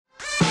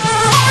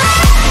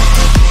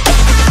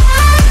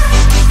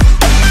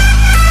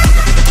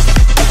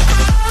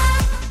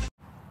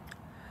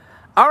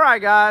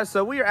right, guys,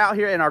 so we are out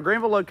here in our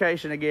Greenville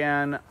location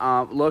again,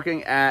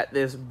 looking at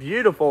this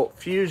beautiful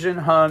fusion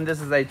home. This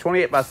is a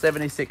 28 by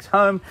 76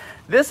 home.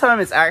 This home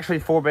is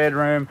actually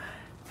 4-bedroom,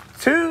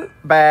 2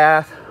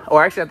 bath,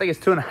 or actually I think it's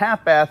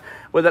 2.5 bath,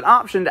 with an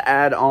option to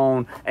add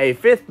on a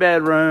 5th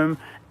bedroom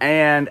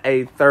and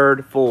a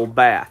 3rd full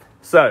bath.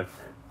 So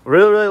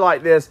really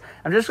like this.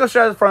 I'm just going to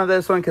show the front of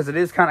this one because it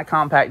is kind of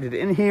compacted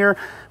in here,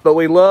 but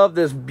we love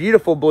this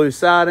beautiful blue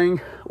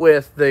siding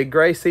with the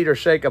gray cedar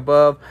shake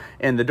above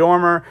in the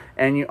dormer.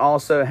 And you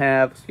also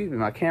have, excuse me,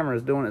 my camera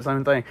is doing its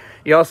own thing.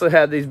 You also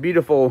have these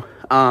beautiful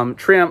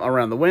trim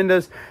around the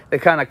windows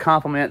that kind of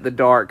complement the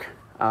dark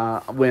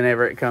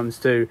whenever it comes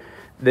to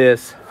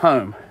this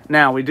home.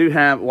 Now we do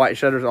have white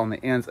shutters on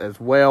the ends as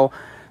well,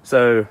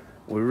 so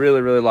we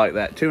really like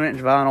that. 2-inch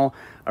vinyl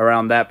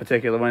around that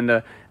particular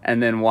window,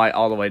 and then white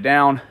all the way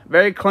down.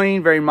 Very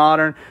clean, very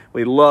modern.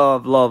 We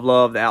love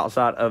the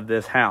outside of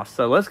this house.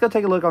 So let's go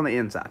take a look on the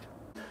inside.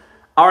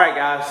 All right,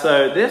 guys,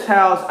 so this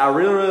house, I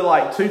really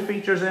like 2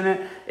 features in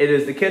it. It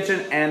is the kitchen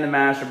and the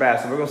master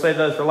bath. So we're gonna save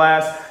those for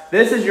last.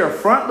 This is your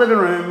front living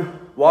room.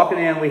 Walking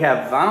in, we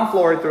have vinyl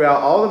flooring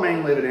throughout all the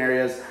main living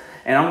areas,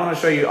 and I'm gonna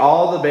show you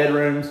all the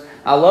bedrooms.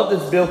 I love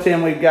this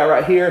built-in we've got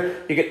right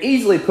here. You could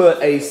easily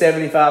put a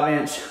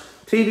 75-inch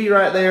TV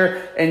right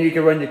there, and you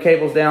can run your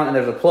cables down, and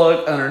there's a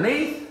plug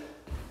underneath.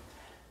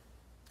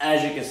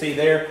 As you can see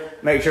there,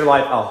 makes your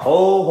life a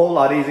whole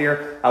lot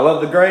easier. I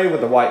love the gray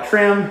with the white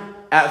trim.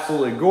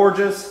 Absolutely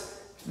gorgeous.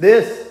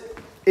 This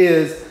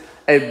is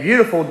a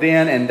beautiful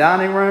den and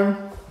dining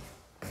room.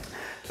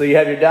 So you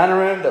have your dining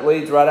room that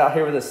leads right out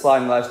here where this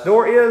sliding glass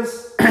door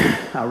is.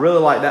 I really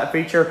like that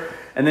feature.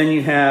 And then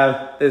you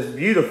have this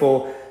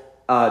beautiful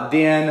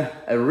den,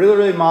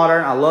 really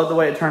modern. I love the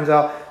way it turns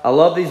out. I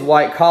love these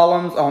white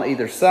columns on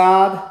either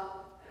side.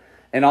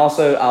 And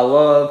also I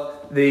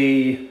love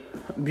the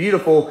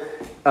beautiful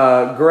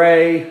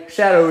gray,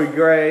 shadowy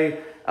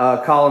gray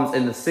columns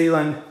in the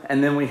ceiling.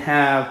 And then we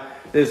have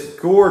this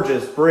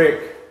gorgeous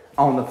brick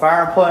on the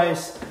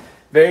fireplace.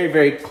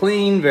 Very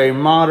clean, very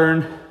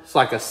modern. It's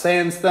like a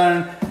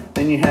sandstone.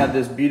 Then you have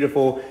this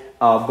beautiful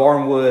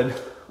barnwood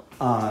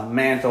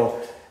mantle,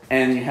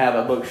 and you have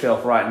a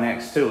bookshelf right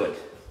next to it.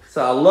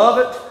 So I love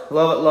it.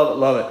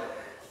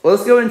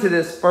 Let's go into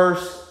this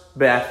first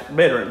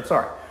bedroom.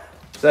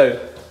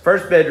 So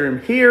first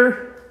bedroom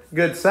here,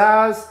 good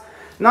size.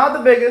 Not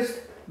the biggest,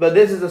 but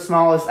this is the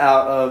smallest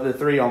out of the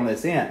 3 on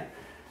this end.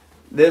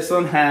 This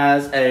one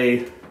has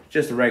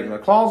just a regular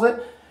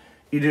closet.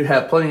 You do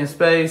have plenty of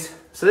space.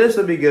 So this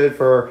would be good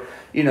for,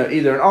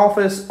 either an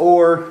office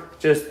or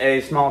just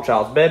a small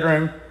child's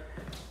bedroom,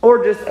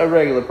 or just a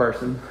regular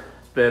person's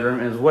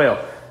bedroom as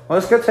well.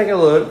 Let's go take a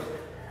look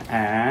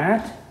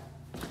at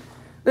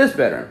this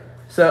bedroom.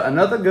 So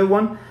another good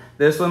one.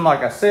 This one, like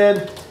I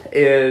said,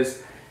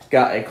 is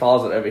got a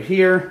closet over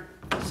here.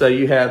 So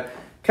you have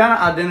kind of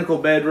identical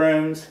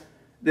bedrooms.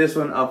 This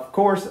one, of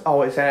course,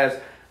 always has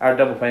our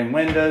double pane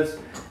windows,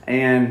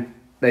 and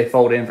they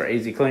fold in for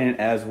easy cleaning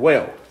as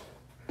well.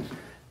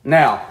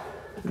 Now,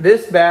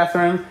 this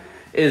bathroom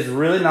is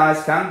really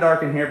nice, kind of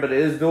dark in here, but it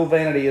is dual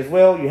vanity as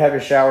well. You have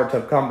your shower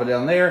tub combo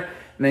down there,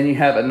 and then you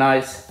have a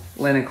nice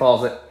linen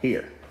closet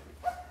here.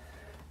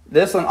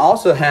 This one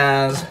also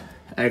has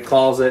a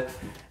closet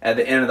at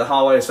the end of the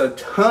hallway, so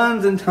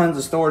tons and tons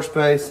of storage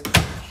space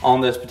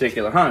on this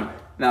particular home.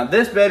 Now,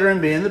 this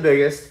bedroom being the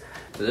biggest,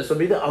 so this will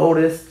be the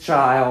oldest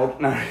child.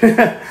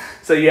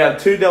 So you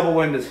have 2 double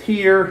windows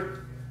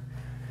here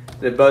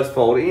that both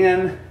fold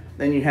in.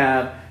 Then you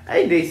have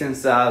a decent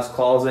sized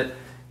closet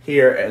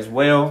here as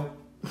well.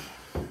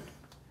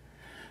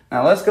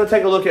 Now let's go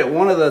take a look at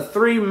one of the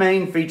 3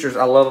 main features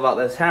I love about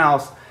this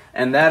house,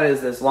 and that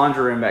is this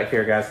laundry room back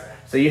here, guys.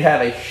 So you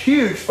have a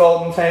huge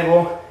folding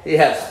table. You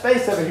have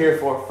space over here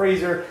for a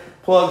freezer.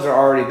 Plugs are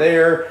already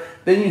there.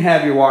 Then you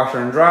have your washer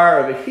and dryer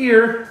over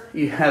here.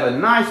 You have a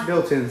nice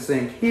built-in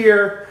sink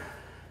here.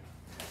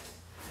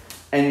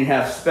 And you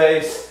have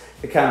space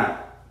to kind of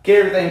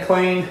get everything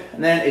clean.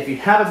 And then if you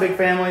have a big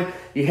family,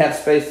 you have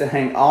space to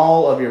hang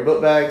all of your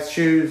book bags,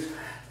 shoes,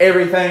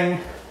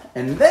 everything.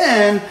 And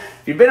then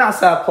if you've been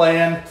outside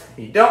playing,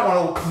 you don't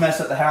want to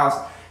mess up the house,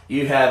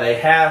 you have a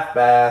half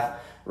bath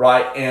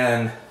right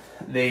in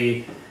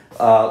the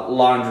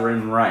laundry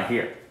room right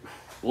here.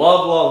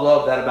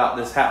 Love that about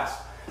this house.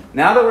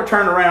 Now that we're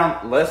turned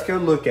around, let's go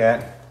look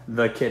at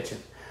the kitchen.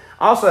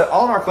 Also,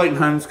 all of our Clayton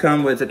homes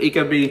come with an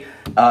Ecobee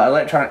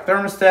electronic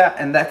thermostat,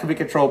 and that can be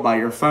controlled by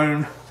your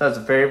phone. So that's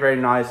a very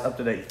nice,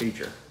 up-to-date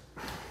feature.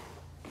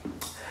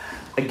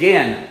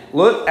 Again,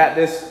 look at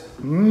this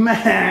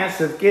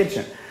massive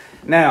kitchen.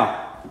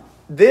 Now,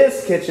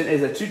 this kitchen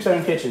is a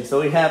 2-tone kitchen.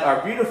 So we have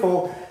our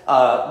beautiful,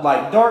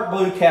 like dark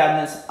blue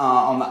cabinets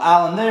on the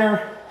island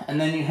there,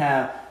 and then you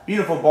have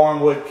beautiful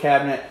barnwood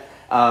cabinet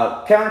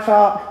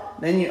countertop.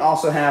 Then you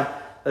also have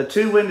the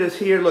 2 windows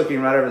here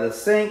looking right over the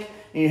sink.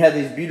 And you have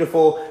these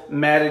beautiful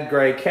matted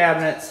gray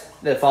cabinets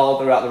that follow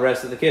throughout the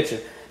rest of the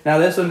kitchen. Now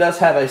this one does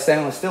have a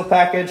stainless steel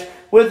package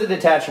with a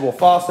detachable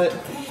faucet.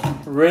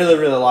 Really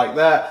like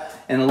that.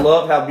 And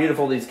love how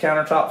beautiful these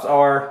countertops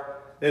are.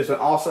 This one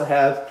also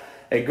has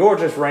a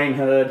gorgeous rain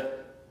hood.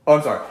 Oh,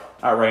 I'm sorry,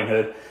 not rain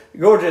hood.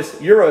 Gorgeous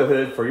Euro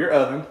hood for your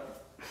oven.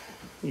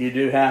 You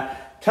do have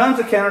tons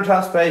of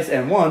countertop space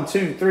and 1,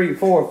 2, 3,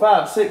 4,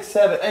 5, 6,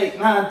 7, 8,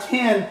 9,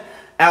 10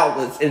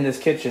 outlets in this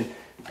kitchen.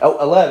 Oh,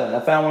 11. I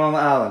found one on the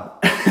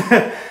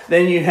island.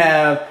 Then you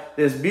have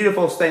this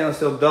beautiful stainless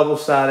steel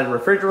double-sided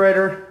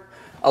refrigerator,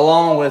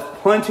 along with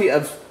plenty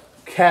of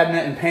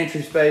cabinet and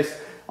pantry space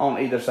on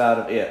either side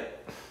of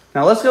it.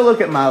 Now let's go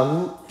look at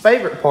my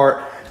favorite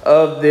part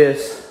of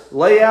this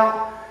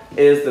layout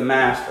is the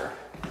master.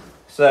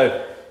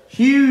 So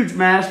huge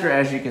master,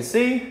 as you can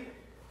see.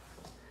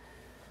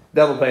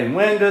 Double pane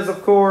windows,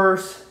 of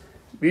course.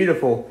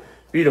 Beautiful,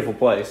 beautiful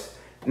place.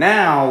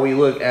 Now we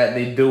look at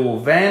the dual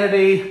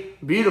vanity.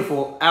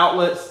 Beautiful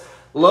outlets.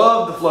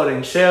 Love the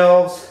floating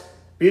shelves.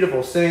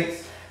 Beautiful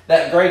sinks.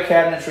 That gray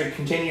cabinetry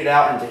continued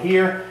out into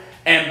here.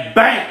 And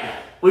bang!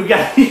 We've got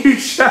a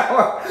huge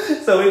shower.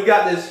 So we've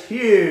got this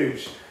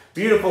huge,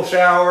 beautiful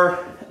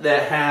shower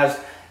that has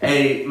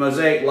a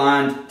mosaic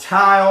lined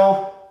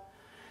tile.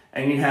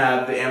 And you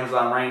have the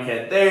Amazon rain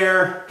head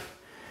there.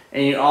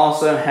 And you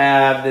also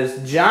have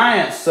this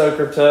giant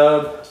soaker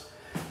tub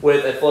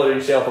with a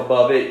floating shelf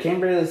above it. You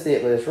can't really see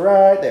it, but it's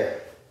right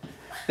there.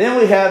 Then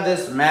we have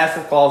this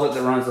massive closet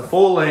that runs the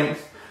full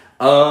length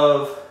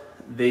of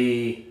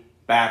the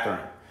bathroom.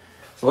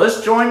 So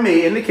let's join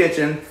me in the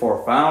kitchen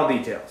for final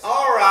details.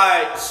 All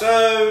right,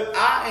 so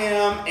I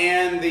am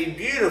in the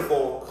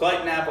beautiful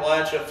Clayton,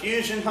 Appalachia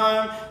Fusion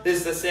home.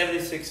 This is a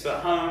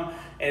 76-foot home.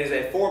 It is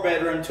a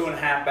 4-bedroom,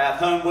 2.5-bath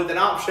home with an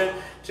option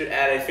to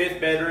add a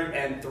 5th bedroom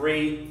and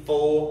 3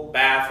 full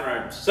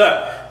bathrooms.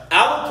 So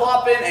I will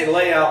plop in a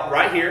layout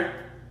right here.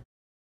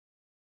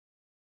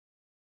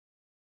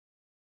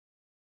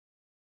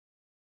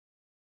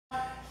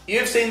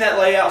 You've seen that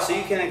layout, so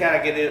you can kind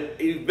of get it.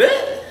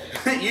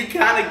 You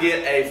kind of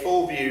get a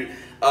full view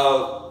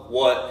of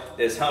what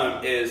this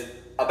home is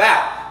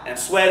about. I'm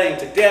sweating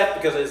to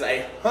death because it's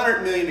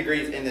 100 million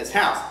degrees in this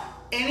house.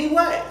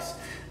 Anyways,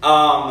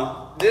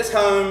 this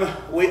home,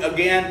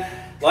 again,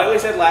 like we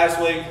said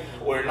last week,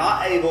 we're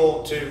not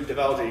able to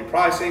divulge any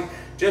pricing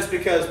just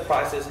because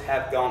prices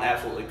have gone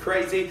absolutely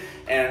crazy,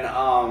 and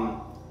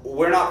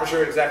we're not for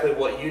sure exactly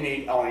what you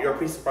need on your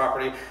piece of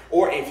property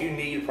or if you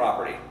need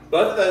property.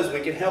 Both of those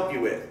we can help you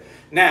with.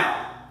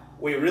 Now,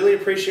 we really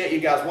appreciate you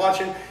guys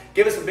watching.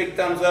 Give us a big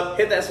thumbs up,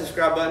 hit that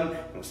subscribe button,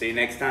 and we'll see you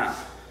next time.